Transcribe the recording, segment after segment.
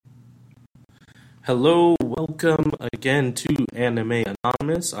Hello, welcome again to Anime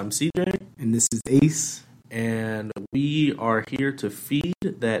Anonymous. I'm CJ, And this is Ace. and we are here to feed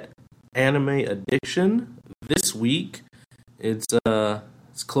that anime addiction. This week, it's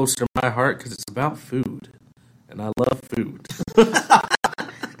close to my heart because it's about food, and I love food.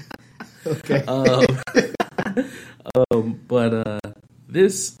 Okay. But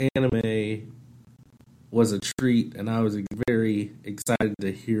this anime was a treat, and I was very excited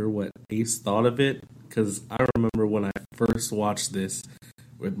to hear what Ace thought of it, because I remember when I first watched this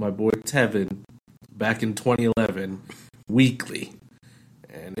with my boy Tevin back in 2011, weekly,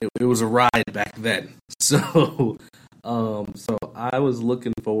 and it was a ride back then. So I was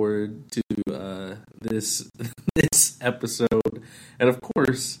looking forward to this episode, and of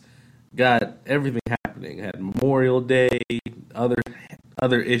course, got everything happening. Had Memorial Day,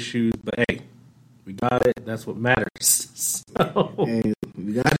 other issues, but hey. We got it. That's what matters. So, Hey,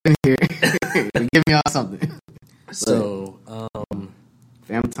 we got it in here. Give me all something. So,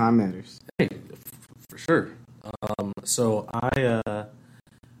 family time matters. hey, for sure. So I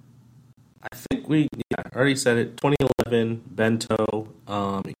think I already said it. 2011 Bento.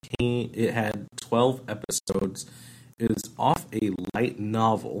 It had 12 episodes. It is off a light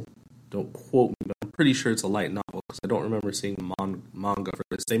novel. Don't quote me, but I'm pretty sure it's a light novel because I don't remember seeing manga for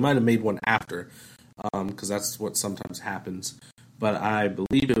this. They might have made one after, because that's what sometimes happens. But I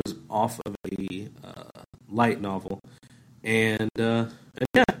believe it was off of a light novel. And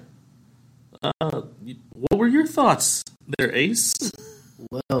yeah, what were your thoughts there, Ace?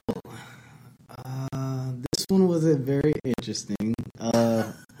 Well, this one was very interesting.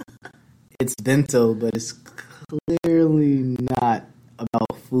 It's bento, but it's clearly not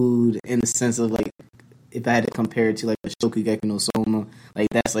about food in the sense of, like, if I had to compare it to like a Shokugeki no Soma, like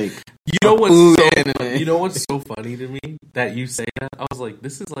that's like you know what's so funny to me that you say that. I was like,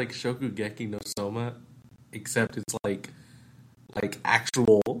 this is like Shokugeki no Soma, except it's like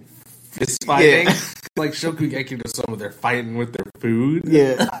actual fist fighting. Yeah. Like Shokugeki no Soma, they're fighting with their food.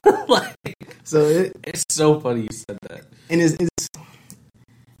 Yeah. Like, So it's so funny you said that. and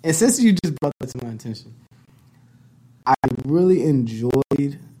and since you just brought that to my attention, I really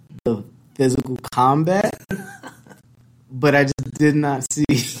enjoyed the physical combat, but I just did not see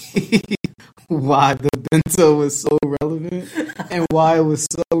why the bento was so relevant and why it was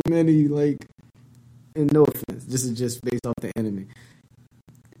so many, like, and no offense, this is just based off the anime.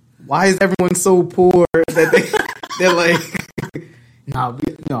 Why is everyone so poor that they're like,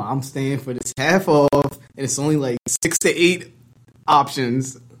 no, I'm staying for this half off, and it's only like 6 to 8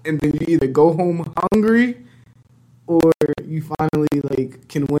 options, and then you either go home hungry or you finally like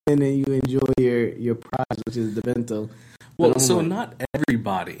can win and you enjoy your prize, which is the bento. Well, so not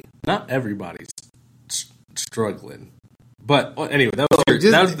everybody's struggling. But anyway, that's your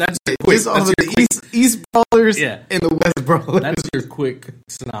quick. Just off of the East Brawlers Yeah. and the West Brawlers. That's your quick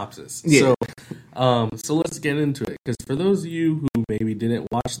synopsis. Yeah. So let's get into it. Because for those of you who maybe didn't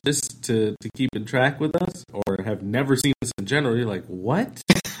watch this to keep in track with us, or have never seen this in general, you're like, what?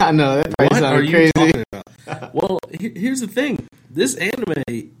 I know that What probably are sounded you crazy. talking about? Well, here's the thing. This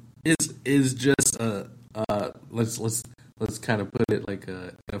anime is just let's kind of put it like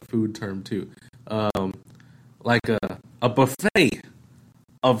a food term too. Like a buffet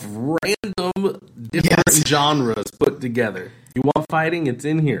of random different genres put together. You want fighting? It's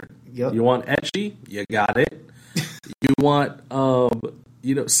in here. Yep. You want ecchi? You got it. You want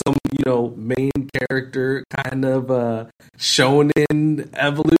some main character kind of shonen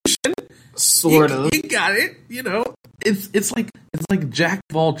evolution? Sort of. You got it. It's like jack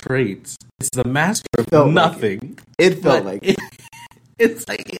of all trades. It's the master of Felt nothing. It felt like it. It's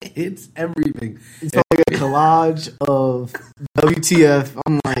like it's everything. It felt like a collage of WTF.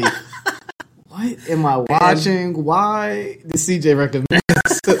 I'm like, what am I watching? Why did CJ recommend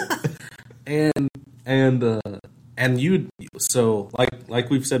this? and you, so like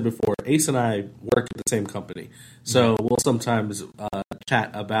we've said before, Ace and I work at the same company, so we'll sometimes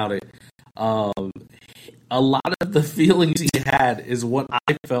chat about it. A lot of the feelings he had is what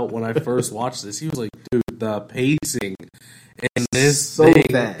I felt when I first watched this. He was like, dude, the pacing in this So thing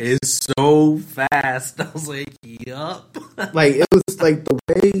fast. is so fast. I was like, yup. Like, it was like the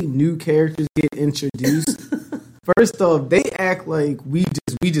way new characters get introduced. First off, they act like we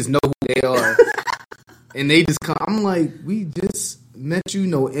just know who they are. And they just come. I'm like, we just met you,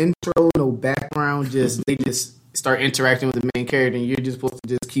 no intro, no background, they just start interacting with the main character and you're just supposed to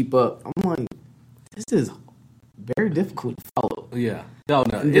just keep up. I'm like, this is very difficult to follow. Yeah. No.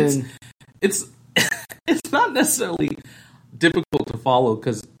 And It's it's not necessarily difficult to follow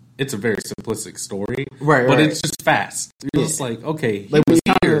because it's a very simplistic story. Right, But right. it's just fast. You're just like, okay, he Like, was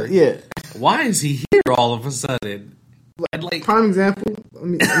when here. yeah. Why is he here all of a sudden? And like, prime example. Let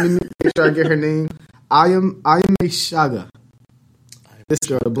me make sure I get her name. Ayame Shaga. This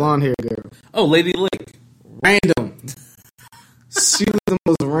girl, the blonde hair girl. oh, Lady Lake. Random. She was the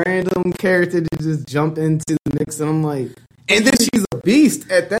most random character to just jump into the mix, and I'm like, and then she's a beast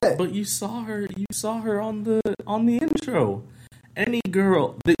at that. But you saw her on the intro. Any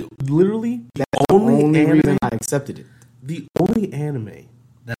girl, literally the only reason I accepted it. The only anime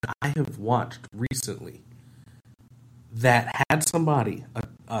that I have watched recently that had somebody,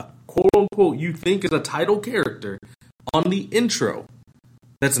 a quote unquote, you think is a title character on the intro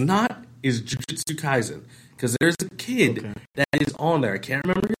that's not, is Jujutsu Kaisen. Because there's a kid that is on there. I can't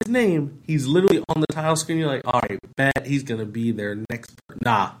remember his name. He's literally on the title screen. You're like, all right, bet he's going to be their next.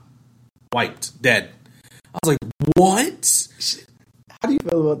 Nah. Wiped. Dead. I was like, what? How do you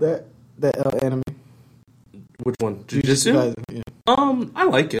feel about that anime? Which one? Jujutsu? Kaisen, yeah. I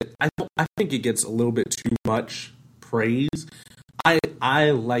like it. I think it gets a little bit too much praise. I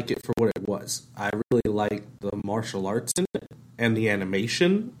like it for what it was. I really like the martial arts in it and the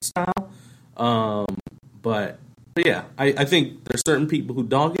animation style. But yeah, I think there's certain people who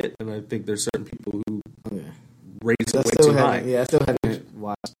dog it, and I think there's certain people who raise it way too high. Yeah, I still haven't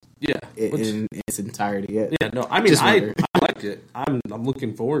watched it in its entirety yet. Yeah, no, I mean, I liked it. I'm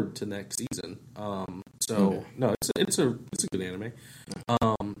looking forward to next season. No, it's a good anime.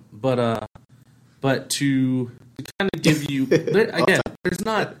 But to kind of give you again, there's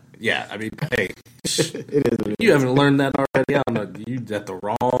not. Yeah, I mean, hey, it is. You haven't learned that already. You at the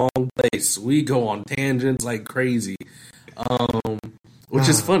wrong place. We go on tangents like crazy, which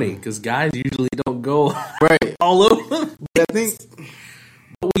is funny because guys usually don't go right all over. I think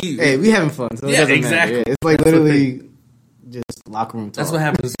we having fun. So yeah, exactly. Yeah, it's like that's literally just locker room talk. That's what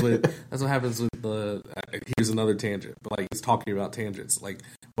happens with. The. Here's another tangent, but like he's talking about tangents, like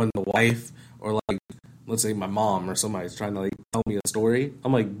when the wife or like, let's say my mom or somebody's trying to like tell me a story.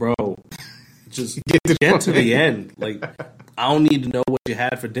 I'm like, bro, just get to the end. Like, I don't need to know what you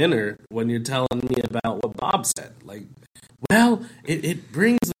had for dinner when you're telling me about what Bob said. Like, well, it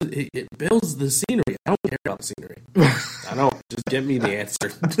builds the scenery. I don't care about the scenery. I don't. Just give me the answer.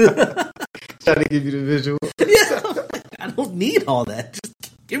 Trying to give you the visual. Yeah, I don't need all that.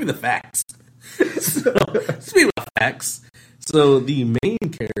 Just give me the facts. So, speaking of facts, so the main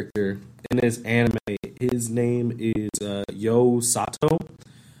character in this anime, his name is Yo Sato,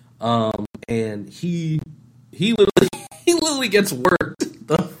 and he literally gets worked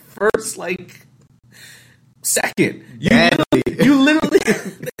the first like second. You literally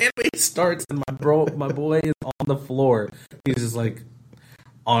the anime starts and my boy is on the floor. He's just like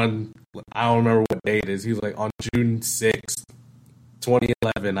on, I don't remember what day it is. He's like, on June 6th,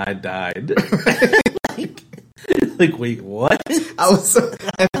 2011, I died. like, wait, what?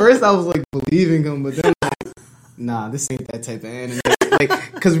 At first I was like believing him, but then like, nah, this ain't that type of anime.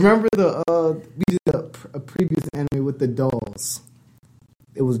 Like, because remember we did a previous anime with the dolls.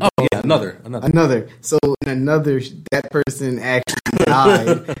 It was another. So in another, that person actually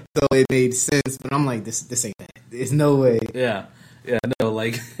died. So it made sense. But I'm like, this ain't that. There's no way. Yeah, no,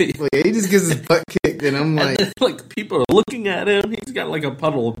 like he just gets his butt kicked, and I'm like, then, like people are looking at him. He's got like a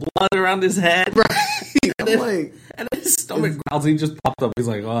puddle of blood around his head, right? And his stomach growls. And he just popped up. He's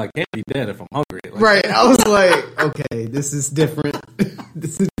like, "Oh, I can't be dead if I'm hungry." Like, right? I was like, okay, this is different.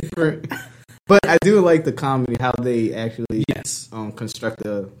 This is different. But I do like the comedy, how they actually construct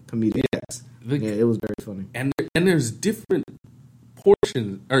the comedian. Yes, it was very funny. And there's different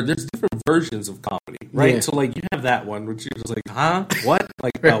portions, or there's different versions of comedy, right? Yeah. So like you have that one which you're just like, huh, what,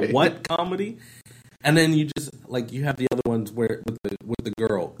 like right. What comedy? And then you just like you have the other ones where with the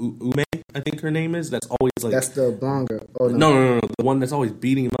girl Ume, I think her name is. That's always like, that's the blonde girl. Oh no, the one that's always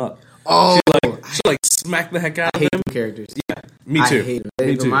beating him up. Oh, she like smack the heck out of him. Characters. Yeah, me too. I hate it.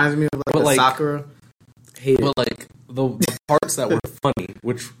 It reminds me of like Sakura. Hate it. But like the parts that were funny,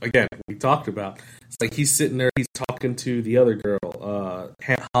 which again we talked about, it's like he's sitting there, he's talking to the other girl,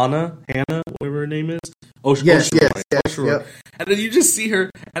 Hannah, whatever her name is. Yes. Yep. And then you just see her,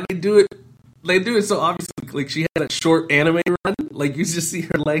 and they do it so obviously, like she had that short anime run, like you just see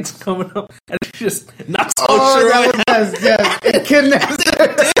her legs coming up, and she just knocks Oshiro out. Yes, it kidnaps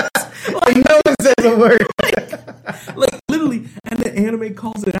her. Like no one says a word. Like literally, and the anime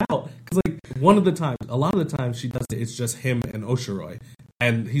calls it out because like a lot of the times she does it, it's just him and Oshiroi,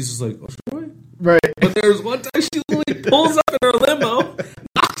 and he's just like, Oshiroi, right? But there's one time she literally pulls up in her limo,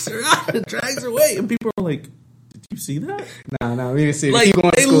 knocks her out, and drags her away, and people are like, "Did you see that?" No, we didn't see it. Like keep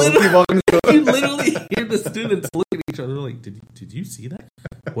going to school. Keep walking to school. You literally hear the students look at each other like, "Did you see that?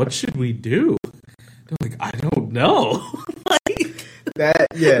 What should we do?" They're like, "I don't know." Like that.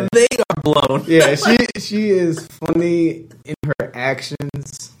 Yeah, they are blown. Yeah, she is funny in her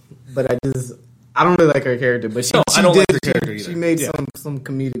actions, but I don't really like her character. But I don't like her character either. She made some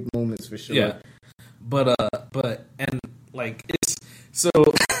comedic moments for sure. Yeah, but and like it's so,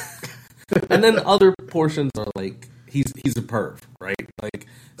 and then other portions are like he's a perv, right? Like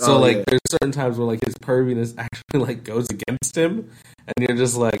so, there's certain times where like his perviness actually like goes against him, and you're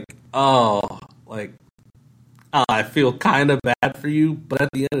just like, I feel kind of bad for you, but at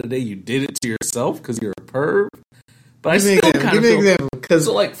the end of the day, you did it to yourself because you're a perv. But I still kind of feel... Give me an example.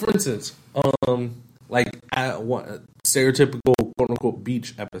 So, like, for instance, like, at one stereotypical quote-unquote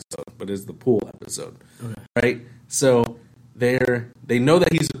beach episode, but it's the pool episode, right? So, they know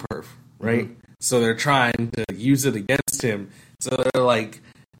that he's a perv, right? Mm-hmm. So, they're trying to use it against him. So, they're like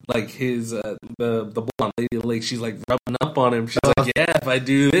his, the blonde lady, like, she's, like, rubbing up on him. She's like, yeah, if I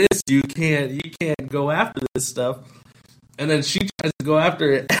do this, you can't go after this stuff. And then she tries to go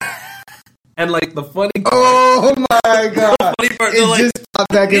after it. And, like, the funny part... Oh, my God. The funny part, it just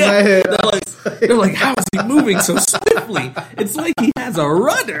popped back in my head. They're like, how is he moving so swiftly? It's like he has a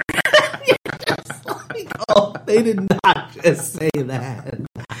rudder. Like, oh, they did not just say that.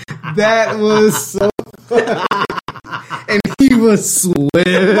 That was so funny. And he was swift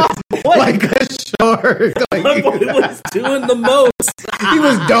like a shark. Like, my boy was doing the most. He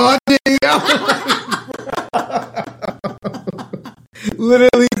was dodging.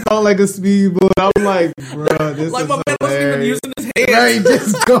 Literally felt like a speedboat. I'm like, bro, this like is my man wasn't even using his hands. Right,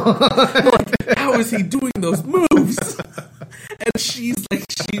 just gone. Like, how is he doing those moves? And she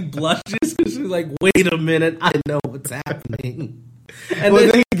blushes because she's like, wait a minute, I know what's happening. And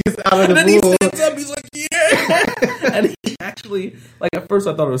then he gets out of the pool. He stands up, he's like, yeah. And he actually, like, at first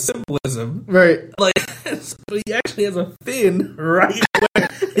I thought it was symbolism. Right. Like, but he actually has a fin right where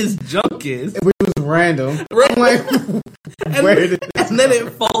his junk is. Which was random. Right. I'm like, and then it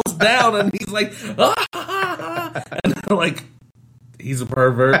falls down and he's like, ah. And they're like, he's a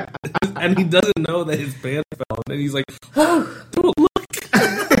pervert. And he doesn't know that his pants fell. And he's like, oh, don't look.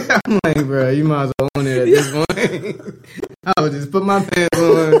 I'm like, bro, you might as well own it at this point. I would just put my pants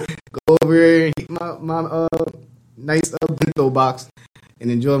on, go over here, and eat my nice bento box,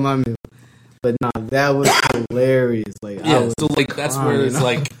 and enjoy my meal. But nah, that was hilarious. Like, yeah, so like that's where it's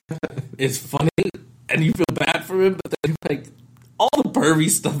like it's funny and you feel bad for him, but then like all the pervy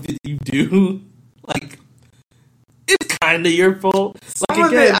stuff that you do, like it's kind of your fault.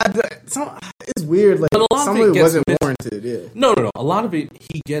 Like, it's weird. Like some of it wasn't warranted. Yeah. No. A lot of it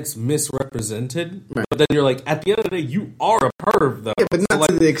he gets misrepresented, right. But then you're like, at the end of the day, you are a perv, though. Yeah, but not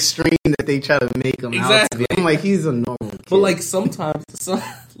to the extreme that they try to make him out to be. I'm like, he's a normal kid. But like sometimes,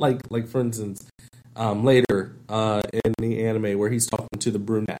 like for instance, later in the anime where he's talking to the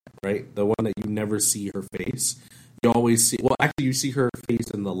brunette, right, the one that you never see her face. You always see. Well, actually, you see her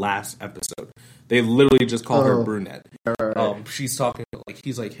face in the last episode. They literally just call her brunette. Right. She's talking like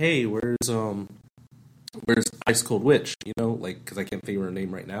he's like, "Hey, where's Ice Cold Witch?" You know, like because I can't think of her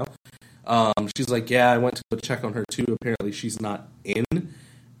name right now. She's like, "Yeah, I went to go check on her too. Apparently, she's not in."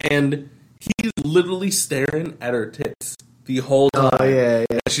 And he's literally staring at her tits the whole time. Oh yeah.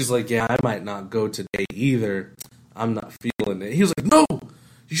 And she's like, "Yeah, I might not go today either. I'm not feeling it." He was like, "No,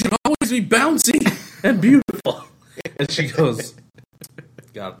 you should always be bouncy and beautiful." And she goes,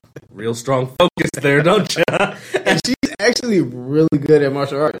 got real strong focus there, don't you? And she's actually really good at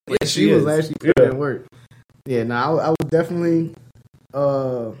martial arts. Like, yeah, she was actually putting in work. Yeah, I would definitely,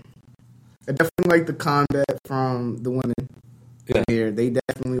 I definitely like the combat from the women here. They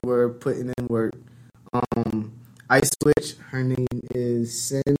definitely were putting in work. Ice Witch, her name is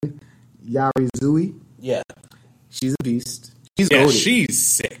Sen Yarizui. Yeah. She's a beast. She's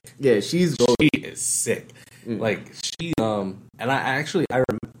sick. Yeah, she's goated. She is sick. Like she and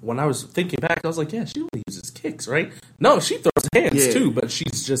when I was thinking back, I was like, yeah, she only uses kicks, right? No, she throws hands too, but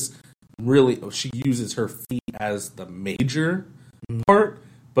she's just she uses her feet as the major part,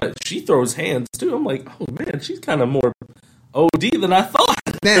 but she throws hands too. I'm like, oh man, she's kind of more OD than I thought.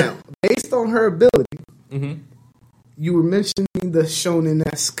 Now, based on her ability, you were mentioning the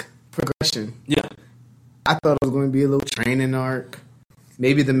shonen-esque progression. Yeah, I thought it was going to be a little training arc.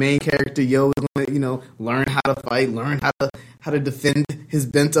 Maybe the main character, Yo, is going to, learn how to fight, learn how to defend his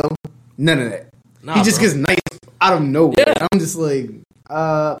bento. None of that. He just gets nice out of nowhere. Yeah. I'm just like,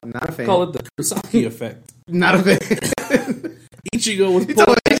 not a fan. Call it the Kurosaki effect. Not a fan. Ichigo was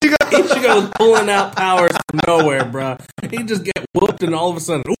pulling out powers from nowhere, bro. He just get whooped and all of a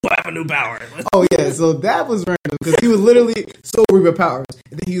sudden, ooh, I have a new power. Oh, yeah. So that was random because he was literally so weak with powers.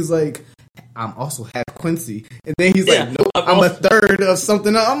 And then he was like, I'm also half Quincy. And then he's like, nope, I'm a third of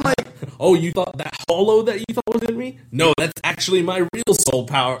something else. I'm like, oh, you thought that hollow that you thought was in me? No, that's actually my real soul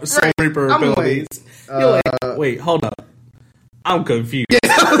power, Soul Reaper abilities. You're like, wait, hold up. I'm confused. Yeah,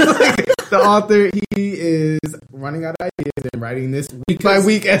 the author, he is running out of ideas and writing this week by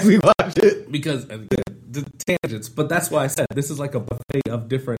week as we watch it. Because the tangents, but that's why I said this is like a buffet of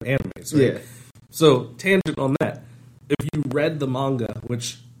different animes, right? Yeah. So tangent on that. If you read the manga,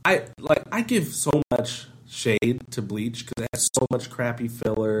 which I give so much shade to Bleach because it has so much crappy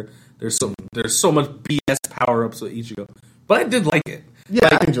filler. There's so much BS power ups with Ichigo, but I did like it. Yeah,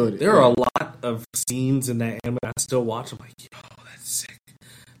 like, I enjoyed it. There are a lot of scenes in that anime I still watch. I'm like, yo, that's sick.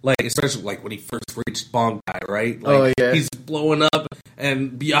 Like, especially like when he first reached Bonkai, right? Like, he's blowing up,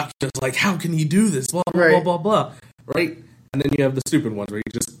 and Byakuya's like, how can he do this? Blah, blah, blah, blah, blah. Right? And then you have the stupid ones where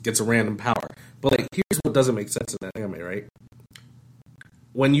he just gets a random power. But, like, here's what doesn't make sense in that anime, right?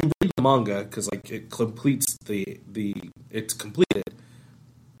 When you read the manga, because, like, it completes it's completed,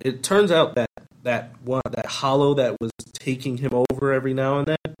 it turns out that hollow that was taking him over every now and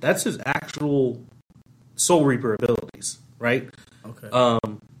then, that's his actual Soul Reaper abilities, right? Okay.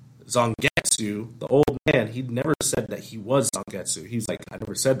 Zangetsu, the old man, he never said that he was Zangetsu. He's like, I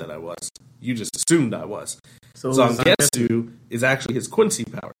never said that I was. You just assumed I was. So Zangetsu is actually his Quincy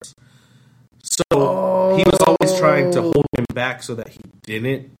powers. So he was always trying to hold him back so that he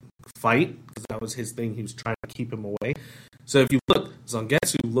didn't fight, because that was his thing. He was trying to keep him away. So if you look,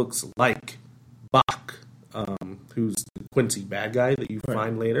 Zangetsu looks like Bach, who's the Quincy bad guy that you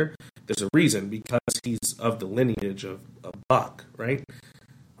find later. There's a reason, because he's of the lineage of Bach, right?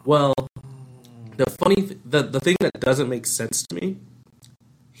 Well, the thing that doesn't make sense to me,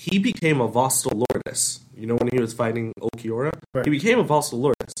 he became a Vostal Lourdes. You know, when he was fighting Ulquiorra? Right. He became a Vostal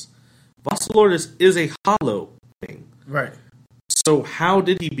Lourdes. Vostal Lourdes is a hollow thing. Right. So how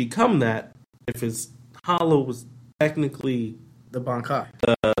did he become that if his hollow was technically the Bankai,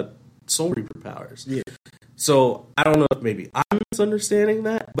 the Soul Reaper powers? Yeah. So I don't know if maybe I'm misunderstanding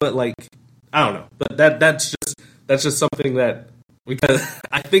that, but like, I don't know. But that's just something that, because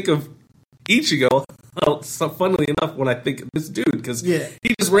I think of Ichigo, so funnily enough, when I think of this dude, because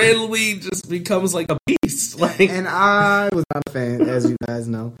he just randomly just becomes like a beast. Like, and I was not a fan, as you guys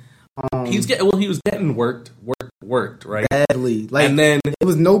know. He was getting worked, right? Badly. Like, and then it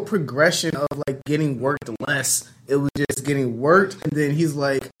was no progression of like getting worked less. It was just getting worked, and then he's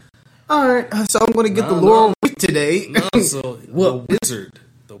like, all right, so I'm going to get the Laurel Wheat today. No, so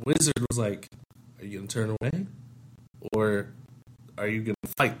the wizard was like, are you going to turn away? Or are you going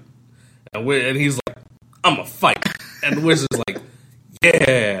to fight? And he's like, I'm going to fight. And the wizard's like,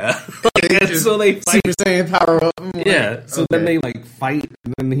 yeah. And so they fight. Super Saiyan power up. Yeah. So then they like fight,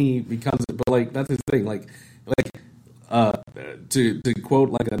 and then he becomes it. But like, that's his thing. Like to quote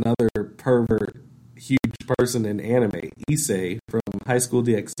like another pervert huge person in anime, Issei from High School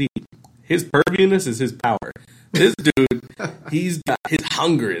DxD, his perviness is his power. This dude, he's got his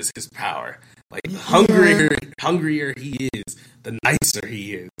hunger is his power. Like, hungrier he is, the nicer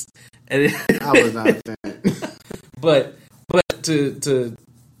he is. And I was not a fan. But to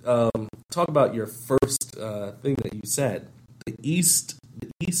talk about your first thing that you said, the East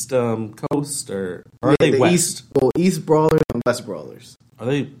Coast, or are they West? East Brawlers and West Brawlers. Are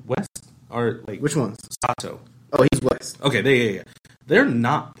they West? Or like which ones? Sato. Oh, he's West. Okay, they're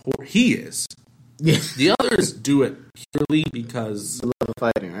not poor. He is. Yeah. The others do it purely because they love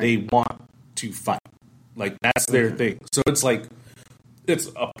fighting, right? They want to fight. Like, that's their thing. So it's like, it's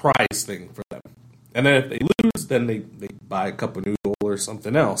a prize thing for them. And then if they lose, then they buy a cup of noodle or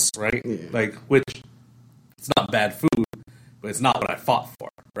something else, right? Yeah. Like, which, it's not bad food, but it's not what I fought for,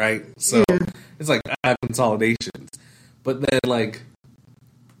 right? So it's like, I have consolidations. But then, like,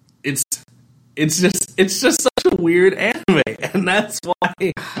 it's just such a weird anime, and that's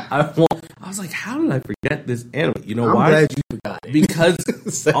why I was like, how did I forget this anime? You know why? I'm glad you forgot it.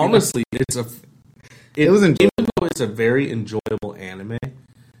 Because honestly, even though it's a very enjoyable anime,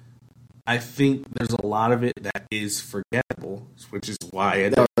 I think there's a lot of it that is forgettable, which is why I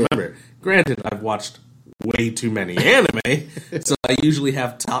don't remember. Granted, I've watched way too many anime, so I usually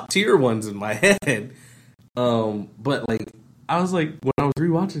have top tier ones in my head. But like, I was like, when I was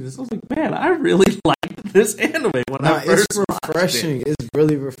rewatching this, I was like, man, I really liked this anime when I first watched it. It's refreshing. It's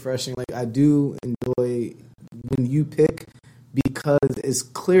really refreshing. Like, I do enjoy when you pick, because it's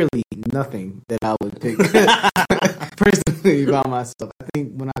clearly nothing that I would pick personally by myself. I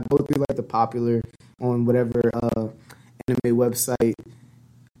think when I go through like the popular on whatever anime website,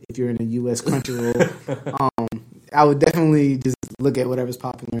 if you're in a US Crunchyroll, I would definitely just look at whatever's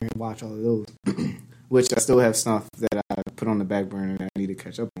popular and watch all of those. Which I still have stuff that I put on the back burner that I need to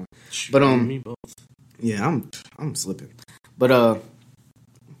catch up on. But me both. Yeah, I'm slipping. But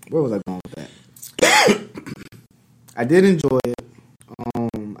where was I going with that? I did enjoy it.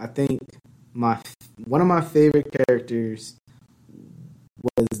 I think one of my favorite characters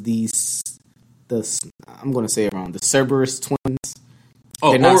was I'm going to say it wrong. The Cerberus twins.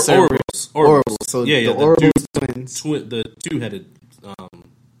 Oh, Ouroboros. So the Ouroboros twins, the two-headed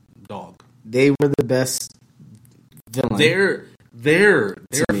dog. They were the best villain. Their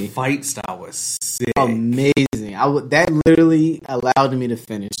fight style was sick, amazing. That literally allowed me to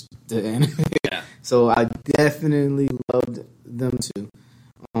finish the anime. Yeah. So I definitely loved them too.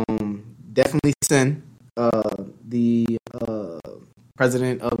 Definitely Sen, the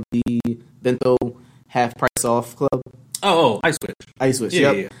president of the Bento Half Price Off Club. Oh, Ice Witch. Ice Witch,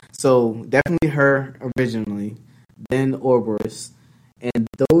 yep. Yeah. So definitely her originally, then Ouroboros. And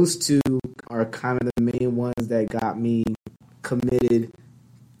those two are kind of the main ones that got me committed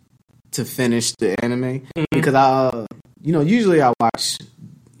to finish the anime. Mm-hmm. Because usually I watch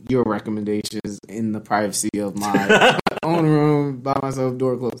your recommendations in the privacy of my own room by myself,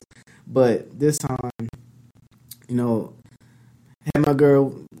 door closed. But this time, had my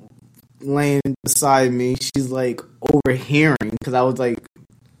girl laying beside me. She's like overhearing because I was like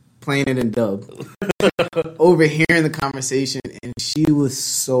playing it in dub, overhearing the conversation, and she was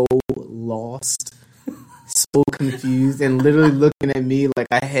so lost, so confused, and literally looking at me like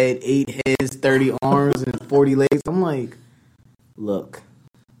I had 8 heads, 30 arms, and 40 legs. I'm like, look,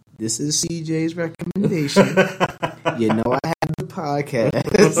 this is CJ's recommendation. You know I have the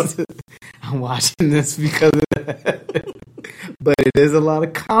podcast. I'm watching this because of that. But it is a lot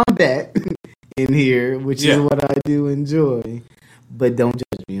of combat in here, which is what I do enjoy. But don't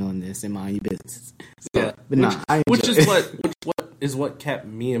judge me on this and mind your business. So, but which is what kept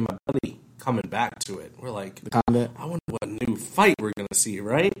me and my buddy coming back to it. We're like, the combat. I wonder what new fight we're gonna see,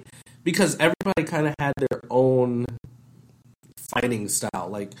 right? Because everybody kind of had their own fighting style.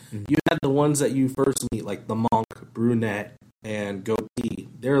 Like you had the ones that you first meet, like the monk, brunette, and goatee.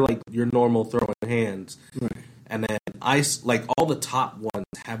 They're like your normal throwing hands. Right. And then like all the top ones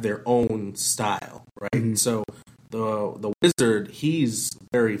have their own style, right? Mm-hmm. So the wizard, he's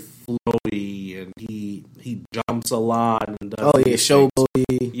very flowy and he jumps a lot and does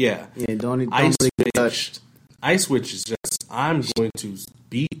showboaty. Yeah. Don't get touched. Ice Witch is just, I'm going to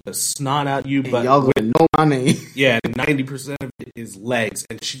beat the snot out you, but y'all gonna know my name. Yeah, 90% of it is legs,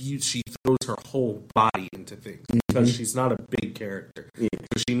 and she throws her whole body into things because she's not a big character. Yeah.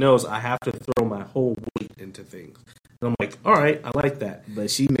 So she knows I have to throw my whole weight into things. And I'm like, all right, I like that. But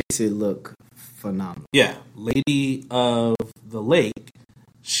she makes it look phenomenal. Yeah, Lady of the Lake,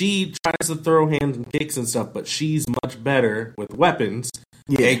 she tries to throw hands and kicks and stuff, but she's much better with weapons.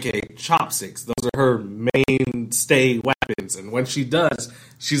 Yeah. aka chopsticks. Those are her mainstay weapons, and when she does,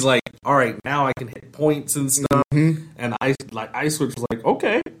 she's like, "All right, now I can hit points and stuff." Mm-hmm. And Ice Witch was like,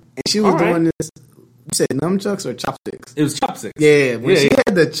 "Okay." And she was doing this. You said nunchucks or chopsticks? It was chopsticks. Yeah, when she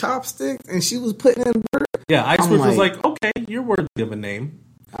had the chopsticks and she was putting in work. Yeah, Ice Witch was like, "Okay, you're worthy of a name."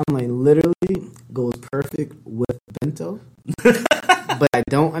 I'm like, literally goes perfect with bento. But I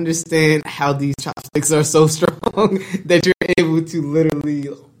don't understand how these chopsticks are so strong that you're able to literally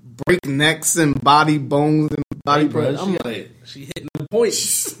break necks and body bones and body parts. She hitting the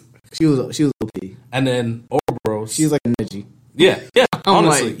points. She was OP. And then Ouroboros, she's like a Neji. Yeah.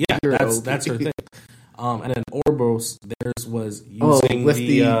 Honestly, like, that's her thing. And then Ouroboros, theirs was using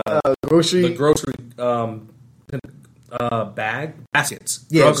the grocery baskets.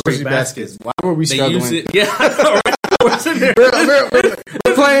 Yeah, grocery baskets. Why were we struggling? Use it, yeah. We're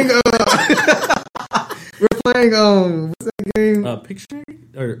playing. We're playing. What's that game?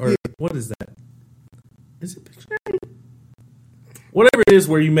 Pictionary or what is that? Is it Pictionary? Whatever it is,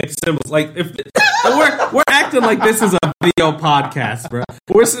 where you make symbols. Like if we're acting like this is a video podcast, bro.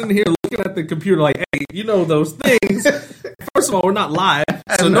 We're sitting here looking at the computer, like, hey, those things. First of all, we're not live,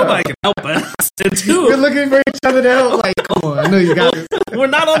 so nobody can help us. And two, we're looking for each other to help. Like, come on, I know you got this. We're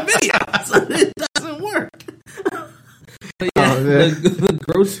not on video, so it doesn't work. But yeah, the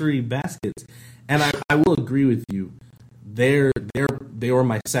grocery baskets, and I will agree with you. They were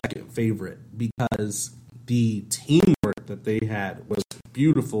my second favorite because the teamwork that they had was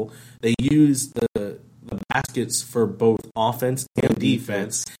beautiful. They used the baskets for both offense and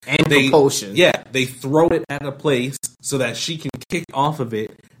defense, and propulsion. Yeah, they throw it at a place so that she can kick off of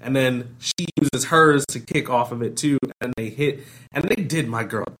it, and then she uses hers to kick off of it too, and they hit, and they did my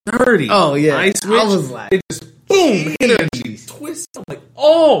girl dirty. Oh yeah, Ice Witch, I was like, it just boom, hit her, she twist. I'm like,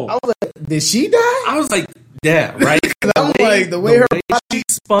 oh, I was like, did she die? I was like, yeah, right. The way she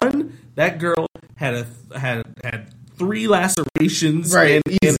spun, that girl had 3 lacerations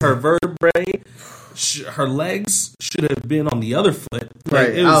in her vertebrae. her legs should have been on the other foot.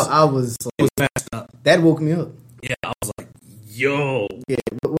 Right. I was like, it was messed up. That woke me up. Yeah, I was like, yo. Yeah,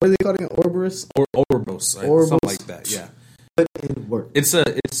 what are they called again? Ouroboros? Ouroboros, something like that, yeah. But it worked. It's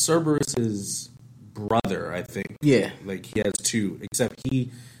Cerberus's brother, I think. Yeah. Like, he has two, except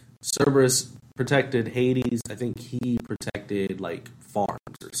Cerberus protected Hades. I think he protected, like,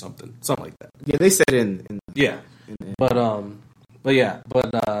 farms or something like that. Yeah, they said in but no, they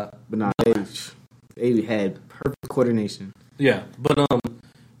had perfect coordination. Yeah, but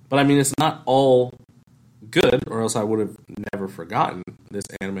I mean, it's not all good, or else I would have never forgotten this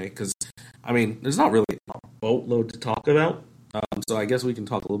anime, because, I mean, there's not really a boatload to talk about, so I guess we can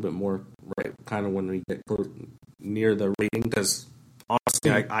talk a little bit more, right, kind of when we get near the rating, because,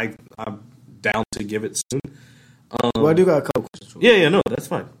 honestly, I'm down to give it soon. Well, I do got a couple questions. Yeah, no, that's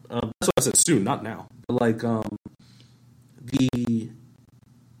fine. That's why I said soon, not now. But, like,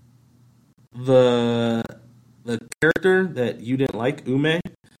 the character that you didn't like, Ume,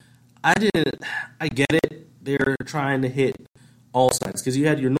 I get it. They're trying to hit all sides, because you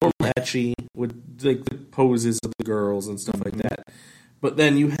had your normal ecchi with like the poses of the girls and stuff like that, but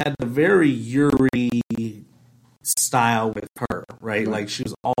then you had the very Yuri style with her, right? Like, she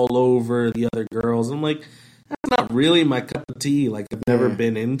was all over the other girls. I'm like, that's not really my cup of tea. Like, I've never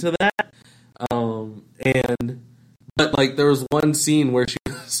been into that. But like, there was one scene where she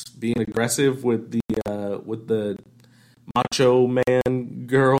was being aggressive with the macho man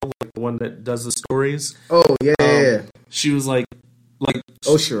girl, like the one that does the stories. Oh yeah. She was like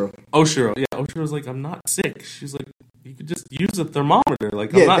Oshiro. Yeah, Oshiro was like, I'm not sick. She's like, you could just use a thermometer.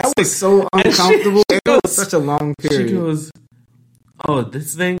 Like, yeah, I'm not that sick. Was so uncomfortable. It was such a long period. She goes, oh,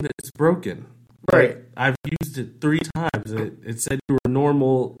 this thing that's broken. Right. Like, I've used it 3 times. It said you were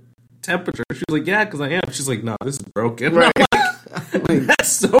normal temperature. She was like, yeah, because I am. She's like, no, this is broken. Right. Like, that's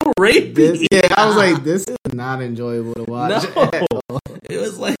so rapey. I was like, this is not enjoyable to watch. No. It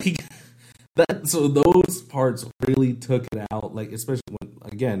was like that. So those parts really took it out. Like, especially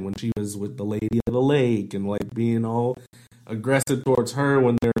when she was with the lady of the lake and like being all aggressive towards her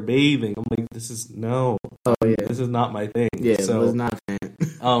when they're bathing. I'm like, this is no. Oh yeah, this is not my thing. Yeah, so, it was not a fan.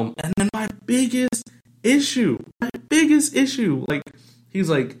 And then my biggest issue, like, he's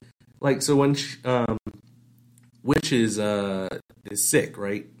like so when Witch is sick,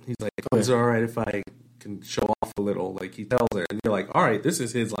 right? He's like, is it all right if I can show off a little? Like, he tells her, and you're like, all right, this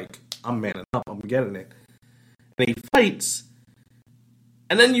is his, like, I'm manning up, I'm getting it. And he fights,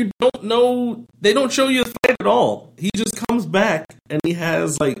 and then you don't know, they don't show you the fight at all. He just comes back, and he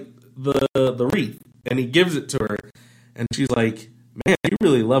has, like, the wreath, and he gives it to her, and she's like, man, you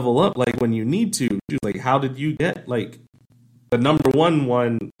really level up, like, when you need to. She's like, how did you get, like, the number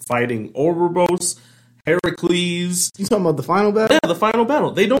one fighting Ouroboros, Heracles? You talking about the final battle? Yeah, the final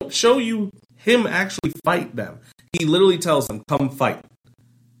battle. They don't show you him actually fight them. He literally tells them, come fight.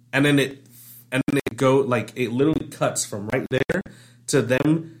 And then it literally cuts from right there to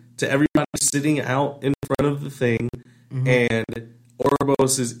them, to everybody sitting out in front of the thing, and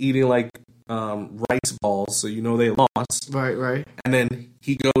Ouroboros is eating like rice balls, so you know they lost. Right. And then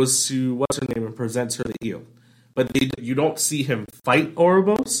he goes to what's her name and presents her the eel. But you don't see him fight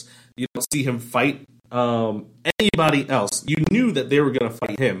Ouroboros. You don't see him fight anybody else. You knew that they were going to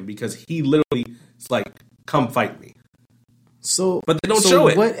fight him because he literally is like, come fight me. But they don't show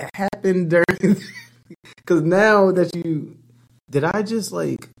it. What happened during... Because now that did I just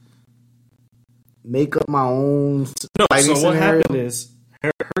like make up my own fighting so what scenario? happened is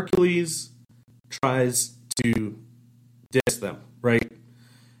Hercules tries to diss them, right?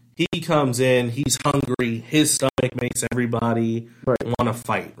 He comes in, he's hungry, his stomach makes everybody want to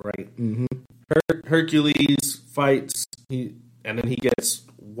fight, right? Mm-hmm. Hercules fights, and then he gets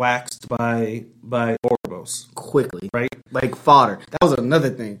waxed by Ouroboros. Quickly. Right? Like fodder. That was another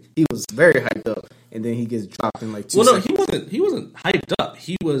thing. He was very hyped up, and then he gets dropped in like 2 seconds. He wasn't hyped up.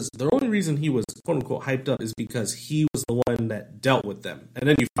 The only reason he was quote unquote hyped up is because he was the one that dealt with them. And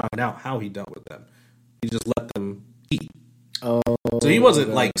then you find out how he dealt with them. He just let them eat. Oh, so he wasn't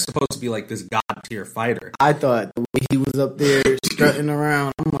like supposed to be like this god tier fighter. I thought the way he was up there strutting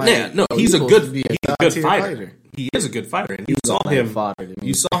around, I'm like, yeah, no, he's a good fighter. fighter. He is a good fighter, and you saw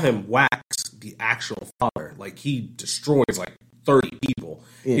him wax the actual fodder. Like, he destroys like 30 people.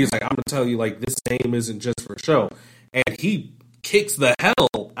 Yeah. He's like, I'm gonna tell you, like, this game isn't just for show, and he kicks the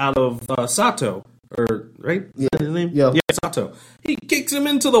hell out of Sato. Or right? Is that his name? Yeah, Sato. He kicks him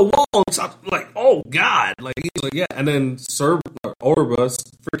into the wall. And Sato, like, oh god! Like, he's like, yeah. And then Ouroboros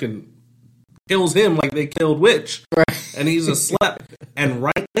freaking kills him like they killed Witch, right? And he's a slap. And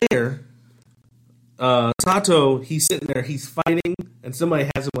right there, Sato, he's sitting there, he's fighting, and somebody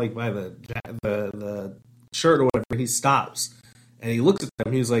has him like by the shirt or whatever. He stops and he looks at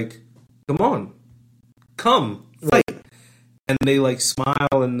them. He's like, "Come on, come fight!" And they like smile,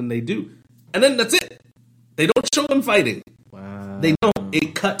 and then they do, and then that's it. They don't show them fighting. Wow. They don't.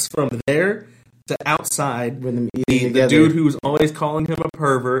 It cuts from there to outside. With them The dude who's always calling him a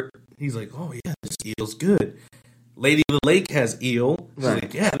pervert. He's like, "Oh yeah, this eel's good." Lady of the Lake has eel. She's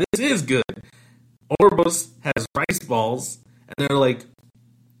like, "Yeah, this is good." Orbos has rice balls, and they're like,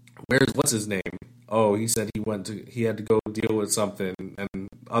 what's his name? Oh, he said he had to go deal with something, and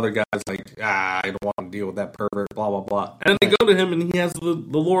other guys like, I don't want to deal with that pervert, blah, blah, blah. And then they go to him, and he has the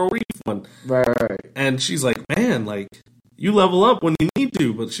Laurel Reef one. Right. And she's like, man, like, you level up when you need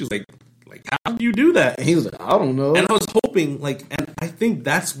to, but she's like, how do you do that? And he was like, I don't know. And I was hoping, like, and I think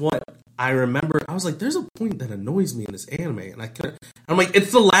that's what I remember. I was like, there's a point that annoys me in this anime, and I'm like,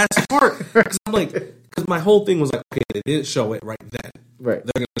 it's the last part. Because my whole thing was like, okay, they didn't show it right then. Right.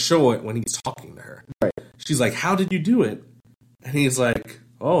 They're going to show it when he's talking to her. Right. She's like, how did you do it? And he's like,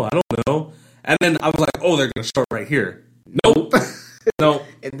 oh, I don't know. And then I was like, oh, they're going to show it right here. Nope. No.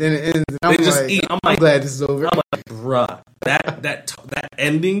 And then it ends, and I'm they just like, eat. I'm glad this is over. I'm like, bruh, that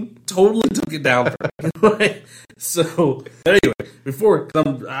ending totally took it down for me. Like, so anyway, before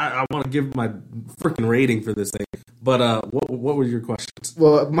I want to give my freaking rating for this thing, but what were your questions?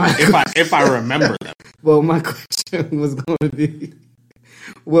 Well, if I remember them. Well, my question was going to be,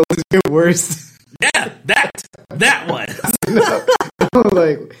 what was your worst? Yeah, that one. No, I was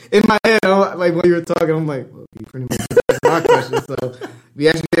like, in my head, like when you were talking, I'm like, well, you pretty much answered my question, so we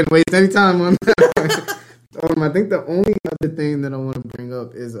actually didn't waste any time on that. I think the only other thing that I want to bring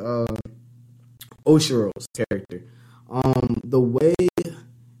up is Oshiro's character. The way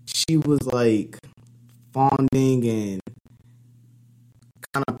she was like fonding and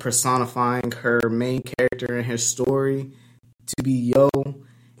kind of personifying her main character in her story to be Yo,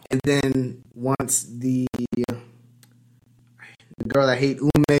 and then once the girl that hate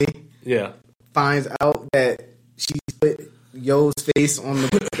Ume finds out that she put Yo's face on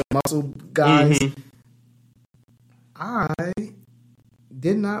the muscle guys, I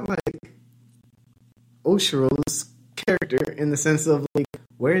did not like Oshiro's character in the sense of like,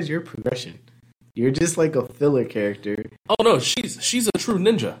 where's your progression? You're just like a filler character. Oh no, she's a true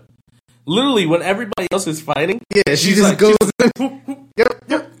ninja. Literally, when everybody else is fighting, she just like, goes.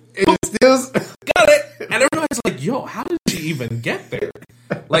 Yep. And steals. Got it. And everybody's like, yo, how did she even get there?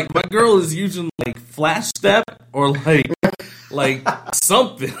 Like, my girl is using, like, flash step or, like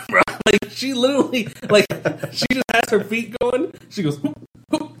something, bro. Like, she literally, like, she just has her feet going. She goes, hoop,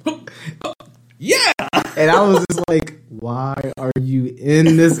 hoop, hoop, hoop. Yeah. And I was just like, why are you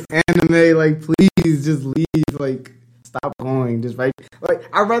in this anime? Like, please just leave. Like, stop going. Just write. Like,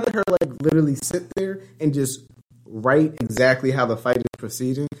 I'd rather her, like, literally sit there and just write exactly how the fight is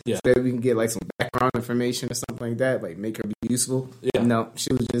proceeding, so that we can get like some background information or something like that, like make her be useful. No,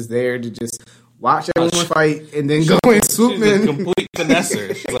 she was just there to just watch everyone fight and then go and swoop in. She's a complete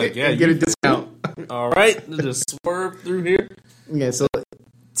finesser. She's like, yeah, get a discount. All right, just swerve through here. Yeah, so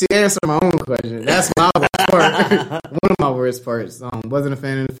to answer my own question, that's my worst part. One of my worst parts. Wasn't a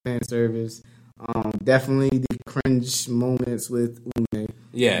fan of the fan service. Definitely the cringe moments with Ume.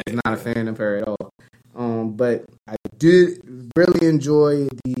 Yeah, not a fan of her at all. But I did really enjoy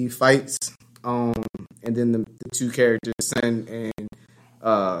the fights, and then the two characters, Sen and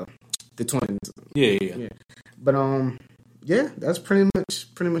the twins. Yeah. But that's pretty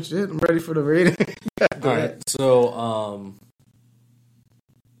much it. I'm ready for the rating. All right, so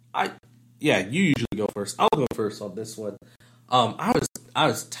you usually go first. I'll go first on this one. I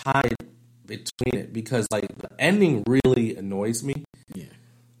was tied between it because like the ending really annoys me. Yeah.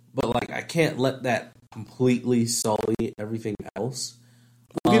 But like I can't let that completely sully everything else.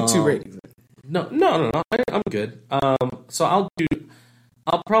 We'll get 2 ratings. No. I'm good. So I'll give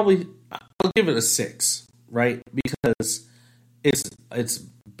it a 6, right? Because it's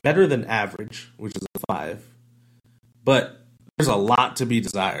better than average, which is a 5. But there's a lot to be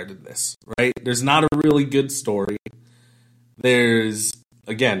desired in this, right? There's not a really good story. There's,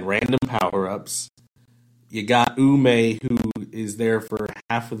 again, random power-ups. You got Ume, who is there for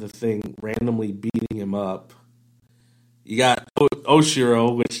half of the thing, randomly beating him up. You got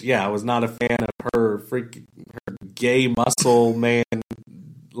Oshiro, which, I was not a fan of her gay muscle man,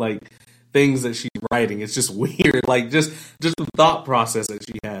 like, things that she's writing. It's just weird. Like, just the thought process that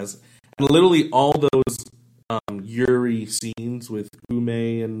she has. And literally all those Yuri scenes with Ume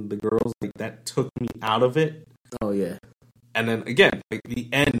and the girls, like, that took me out of it. Oh, yeah. And then, again, like, the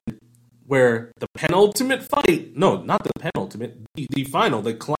end, where the penultimate fight, no, not the penultimate, the final,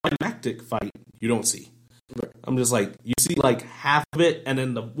 the climactic fight, you don't see. I'm just like, you see like half of it, and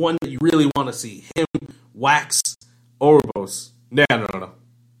then the one that you really want to see, him wax Ouroboros. No,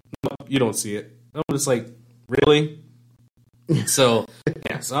 you don't see it. I'm just like, really? So,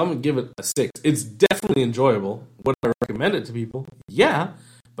 yeah, so I'm going to give it a 6. It's definitely enjoyable. Would I recommend it to people? Yeah,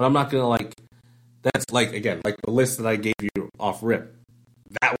 but I'm not going to like, that's like, again, like the list that I gave you off rip.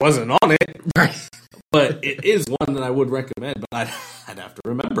 That wasn't on it. Right. But it is one that I would recommend, but I'd have to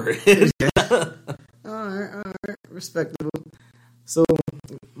remember it. All right. Respectable. So,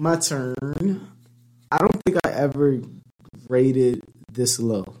 my turn. I don't think I ever rated this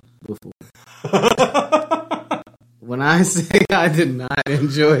low before. When I say I did not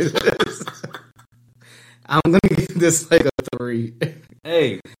enjoy this, I'm going to give this like a 3.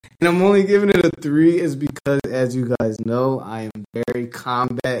 Hey. And I'm only giving it a 3 is because, as you guys know, I am very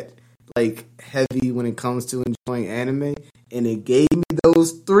combat like heavy when it comes to enjoying anime, and it gave me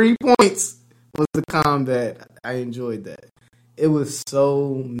those 3 points was the combat. I enjoyed that. It was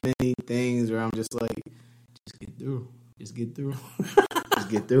so many things where I'm just like, just get through just get through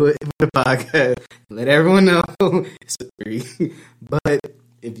it with the podcast. Let everyone know it's a 3. But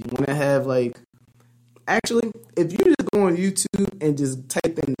if you want to have like, actually, if you just go on YouTube and just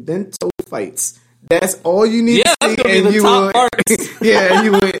type in Bento fights, that's all you need to see, and you will, yeah,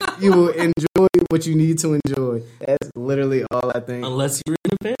 you will enjoy what you need to enjoy. That's literally all I think. Unless you're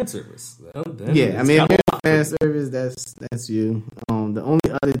in fan service, yeah, I mean, if you're in fan service, that's you. The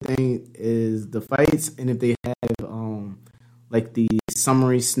only other thing is the fights, and if they have like the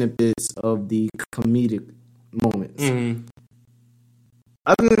summary snippets of the comedic moments. Mm-hmm.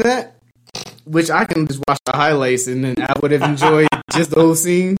 Other than that, which I can just watch the highlights, and then I would have enjoyed just those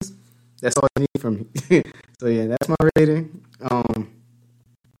scenes. That's all I need from me. So yeah, that's my rating.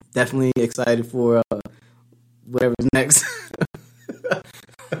 Definitely excited for whatever's next.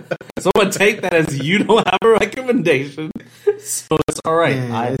 So I'm gonna take that as you don't have a recommendation. So it's all right.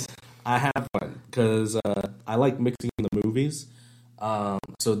 Yeah, I have one because I like mixing in the movies.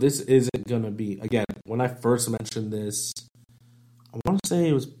 So this isn't gonna be, again, when I first mentioned this, I want to say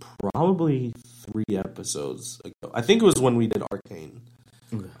it was probably 3 episodes ago. I think it was when we did Arcane.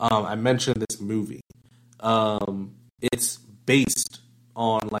 Okay. I mentioned this movie. It's based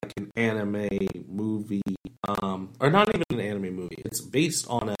on like an anime movie, or not even an anime movie. It's based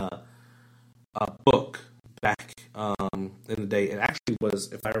on a book back in the day. It actually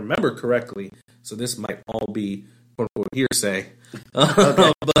was, if I remember correctly. So this might all be quote unquote hearsay.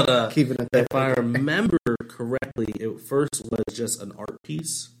 Okay. But if I remember correctly, it first was just an art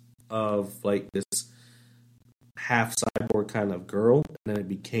piece of like this half cyborg kind of girl, and then it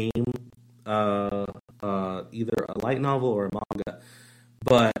became either a light novel or a manga.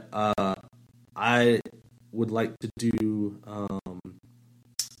 But I would like to do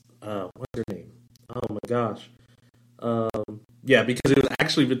what's her name? Oh my gosh. Yeah, because it was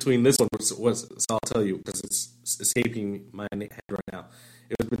actually between this one, was so I'll tell you because it's escaping my head right now.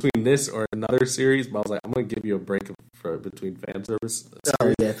 It was between this or another series, but I was like, I'm going to give you a break for between fan service.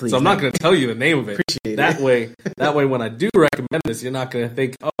 Oh, yeah, please. So I'm not going to tell you the name of it. Appreciate that way, when I do recommend this, you're not going to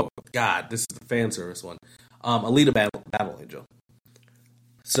think, oh God, this is the fan service one. Alita Battle Angel.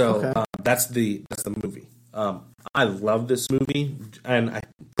 So okay. That's the movie. I love this movie, and I'm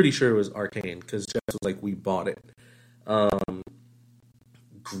pretty sure it was Arcane because Jess was like, we bought it.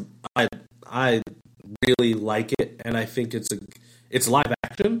 I really like it, and I think it's live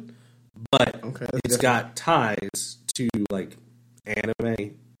action, but it's got ties to like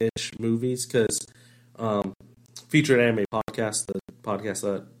anime-ish movies because Featured Anime Podcast, the podcast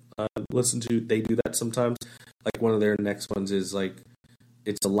that I listen to, they do that sometimes. Like one of their next ones is like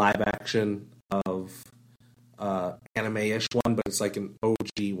it's a live action of anime-ish one, but it's like an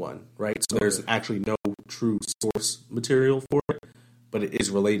OG one, right? So there's actually no true source material for it, but it is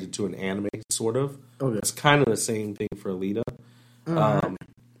related to an anime, sort of. Okay. It's kind of the same thing for Alita.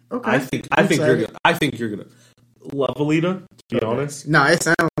 Okay. I think you're gonna love Alita, to be honest. No, it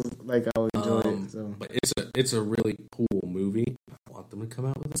sounds like I would enjoy it. So. But it's a really cool movie. I want them to come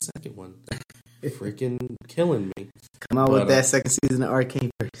out with a second one. Freaking killing me. Come out with that second season of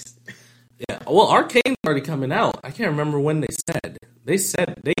Arcane first. Yeah, well, Arcane's already coming out. I can't remember when they said. They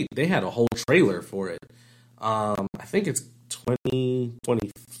said they had a whole trailer for it. I think it's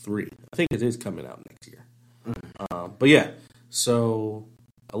 2023. I think it is coming out next year. But yeah, so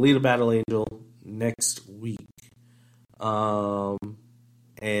Alita Battle Angel next week. And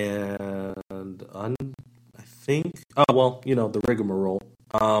I think, the rigmarole.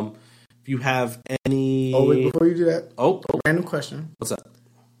 If you have any... Oh, wait, before you do that, random question. What's that?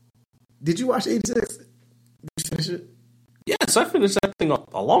 Did you watch 86? Did you finish it? Yes, I finished that thing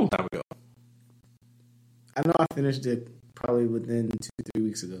a long time ago. I know I finished it probably within 2-3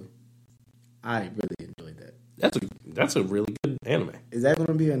 weeks ago. I really enjoyed that. That's a really good anime. Is that going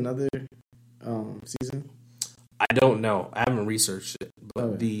to be another season? I don't know. I haven't researched it, but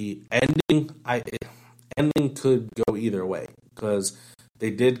Okay. the ending could go either way because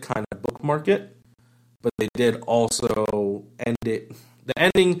they did kind of bookmark it, but they did also end it. The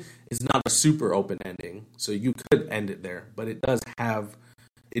ending is not a super open ending, so you could end it there, but it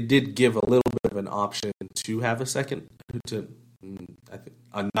did give a little bit of an option to have a second, I think,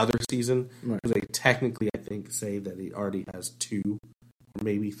 another season. Right. They technically, I think, say that it already has 2 or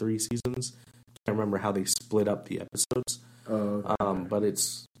maybe 3 seasons. Can't remember how they split up the episodes. Okay. But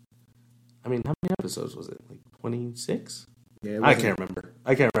it's, I mean, how many episodes was it? Like 26? Yeah, I can't remember.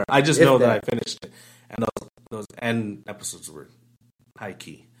 I just know that I finished it, and those end episodes were high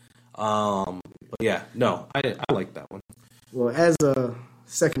key. But yeah, no, I like that one. Well, as a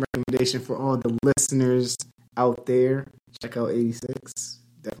second recommendation for all the listeners out there, check out 86.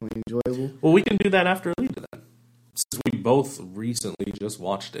 Definitely enjoyable. Well, we can do that after Alita then, since we both recently just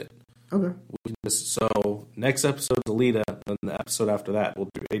watched it. Okay. So next episode's Alita, and the episode after that we'll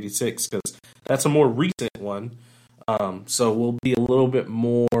do 86 because that's a more recent one. So we'll be a little bit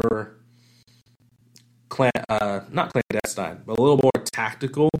more not clandestine, but a little more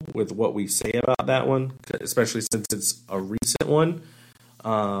tactical with what we say about that one, especially since it's a recent one.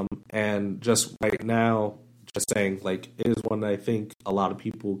 And just right now, just saying, like, it is one that I think a lot of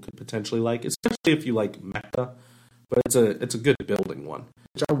people could potentially like, especially if you like mecha. But it's a good building one.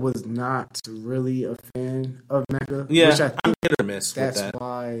 Which I was not really a fan of mecha. Yeah, which I think I'm hit or miss with that. that's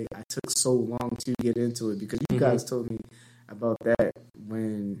why I took so long to get into it, because you guys told me about that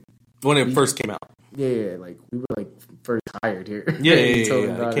when it first came out. Yeah, like we were like first hired here. Yeah. It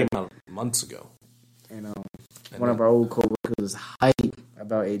It came out months ago. And one of our old coworkers was hype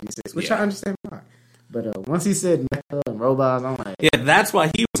about 86, which I understand why. But once he said mecha and robots, I'm like, yeah, that's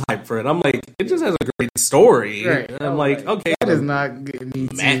why he was hyped for it. I'm like, it just has a great story. Right. And I'm like, okay, that is not getting me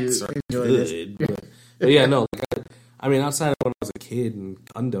mechs to are enjoy good. this. But yeah, no. I mean, outside of when I was a kid and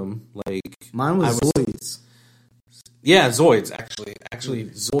Gundam, like Mine was Zoids. Yeah, Zoids actually.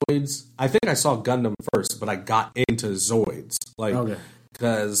 Zoids. I think I saw Gundam first, but I got into Zoids, like,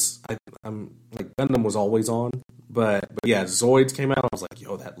 because I'm like Gundam was always on, but yeah, Zoids came out. I was like,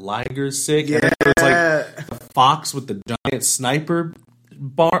 yo, that Liger's sick. Yeah, and it was like the fox with the giant sniper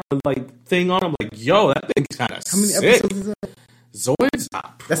bar like thing on. I'm like, yo, that thing's kind of sick. How many episodes is that? Zoids.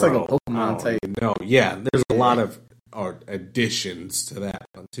 That's like a Pokemon type. No, yeah, there's a lot of additions to that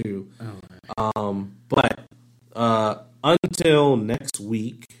one too. But until next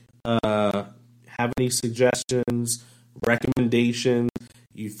week, have any suggestions, recommendations?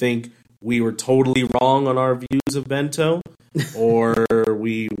 You think we were totally wrong on our views of Bento, or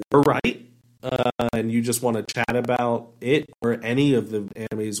we were right, and you just want to chat about it or any of the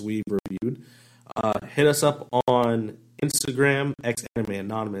animes we've reviewed? Hit us up on Instagram,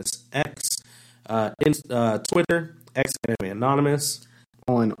 xAnimeAnonymous, Twitter, xAnimeAnonymous.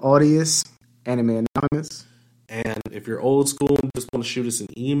 On Audius, Anime Anonymous. And if you're old school and just want to shoot us an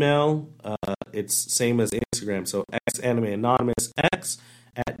email, it's same as Instagram. So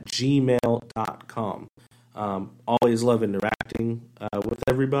xanimeanonymousx@gmail.com. Always love interacting with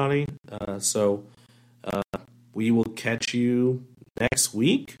everybody. So we will catch you next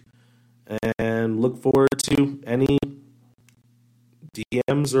week and look forward to any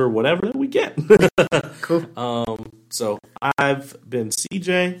DMs or whatever that we get. Cool. So I've been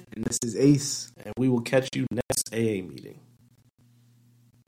CJ. And this is Ace. And we will catch you next AA meeting.